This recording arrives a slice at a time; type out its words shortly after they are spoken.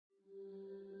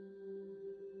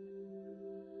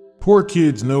Poor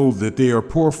kids know that they are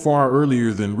poor far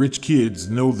earlier than rich kids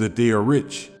know that they are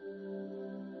rich.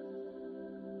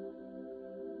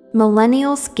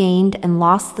 Millennials gained and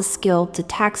lost the skill to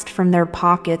text from their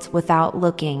pockets without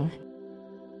looking.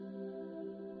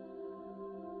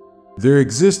 There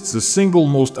exists a single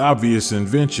most obvious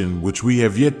invention which we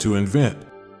have yet to invent.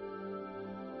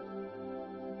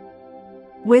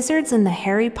 Wizards in the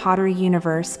Harry Potter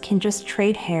universe can just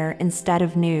trade hair instead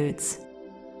of nudes.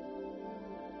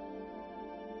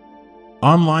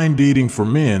 Online dating for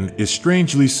men is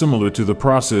strangely similar to the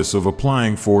process of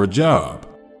applying for a job.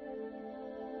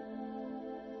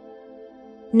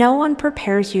 No one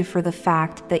prepares you for the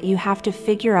fact that you have to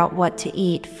figure out what to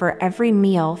eat for every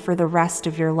meal for the rest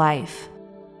of your life.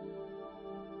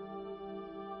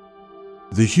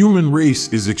 The human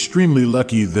race is extremely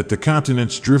lucky that the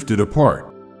continents drifted apart.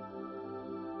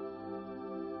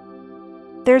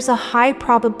 There's a high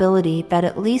probability that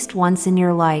at least once in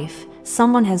your life,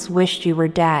 someone has wished you were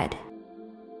dead.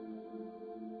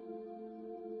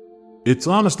 It's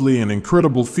honestly an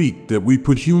incredible feat that we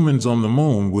put humans on the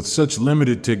moon with such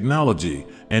limited technology,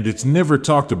 and it's never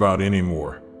talked about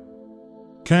anymore.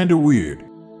 Kinda weird.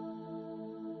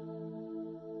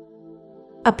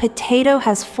 A potato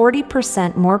has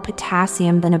 40% more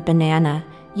potassium than a banana,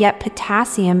 yet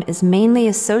potassium is mainly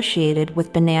associated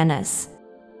with bananas.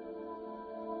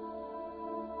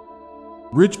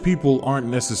 Rich people aren't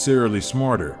necessarily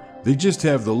smarter, they just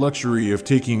have the luxury of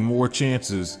taking more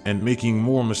chances and making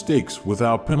more mistakes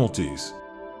without penalties.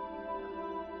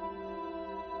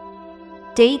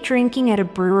 Day drinking at a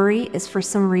brewery is for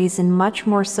some reason much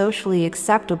more socially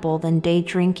acceptable than day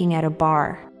drinking at a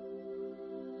bar.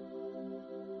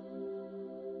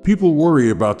 People worry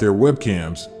about their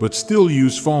webcams, but still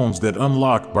use phones that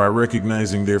unlock by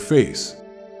recognizing their face.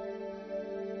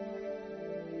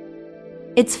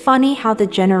 It's funny how the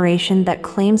generation that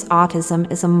claims autism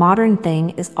is a modern thing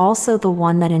is also the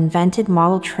one that invented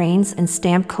model trains and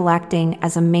stamp collecting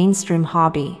as a mainstream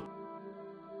hobby.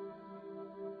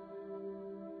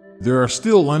 There are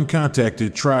still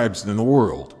uncontacted tribes in the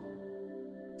world.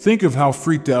 Think of how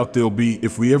freaked out they'll be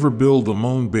if we ever build a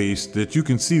moon base that you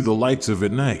can see the lights of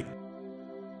at night.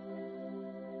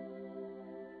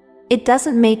 It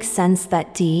doesn't make sense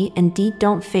that D and D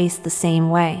don't face the same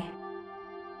way.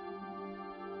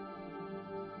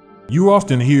 You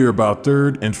often hear about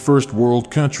third and first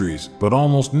world countries, but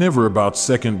almost never about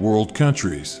second world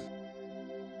countries.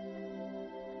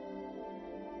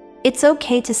 It's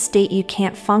okay to state you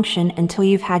can't function until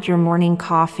you've had your morning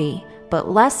coffee, but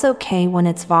less okay when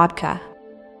it's vodka.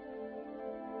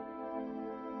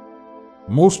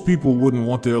 Most people wouldn't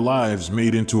want their lives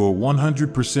made into a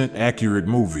 100% accurate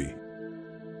movie.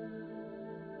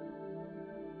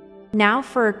 Now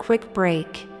for a quick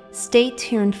break. Stay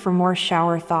tuned for more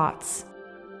shower thoughts.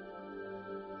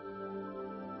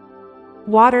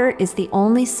 Water is the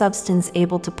only substance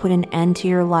able to put an end to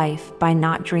your life by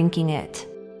not drinking it.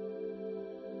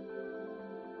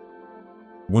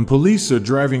 When police are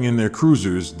driving in their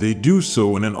cruisers, they do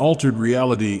so in an altered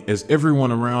reality as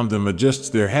everyone around them adjusts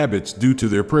their habits due to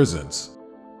their presence.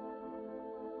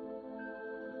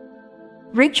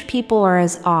 Rich people are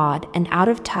as odd and out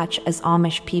of touch as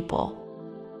Amish people.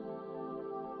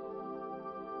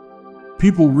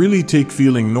 People really take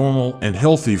feeling normal and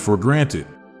healthy for granted.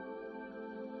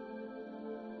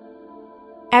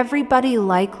 Everybody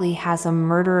likely has a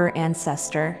murderer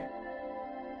ancestor.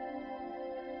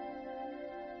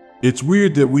 It's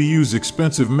weird that we use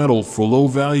expensive metal for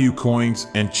low-value coins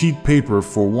and cheap paper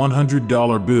for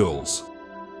 $100 bills.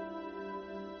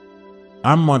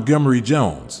 I'm Montgomery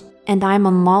Jones. And I'm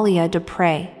Amalia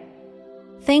Dupre.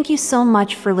 Thank you so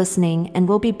much for listening, and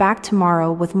we'll be back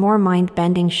tomorrow with more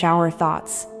mind-bending shower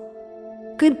thoughts.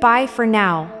 Goodbye for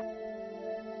now.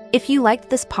 If you liked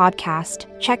this podcast,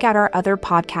 check out our other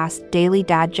podcast, Daily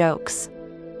Dad Jokes.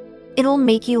 It'll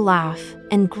make you laugh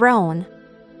and groan.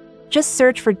 Just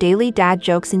search for Daily Dad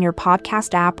Jokes in your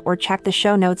podcast app or check the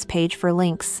show notes page for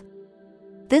links.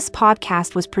 This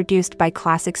podcast was produced by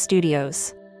Classic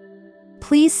Studios.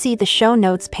 Please see the show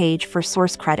notes page for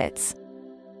source credits.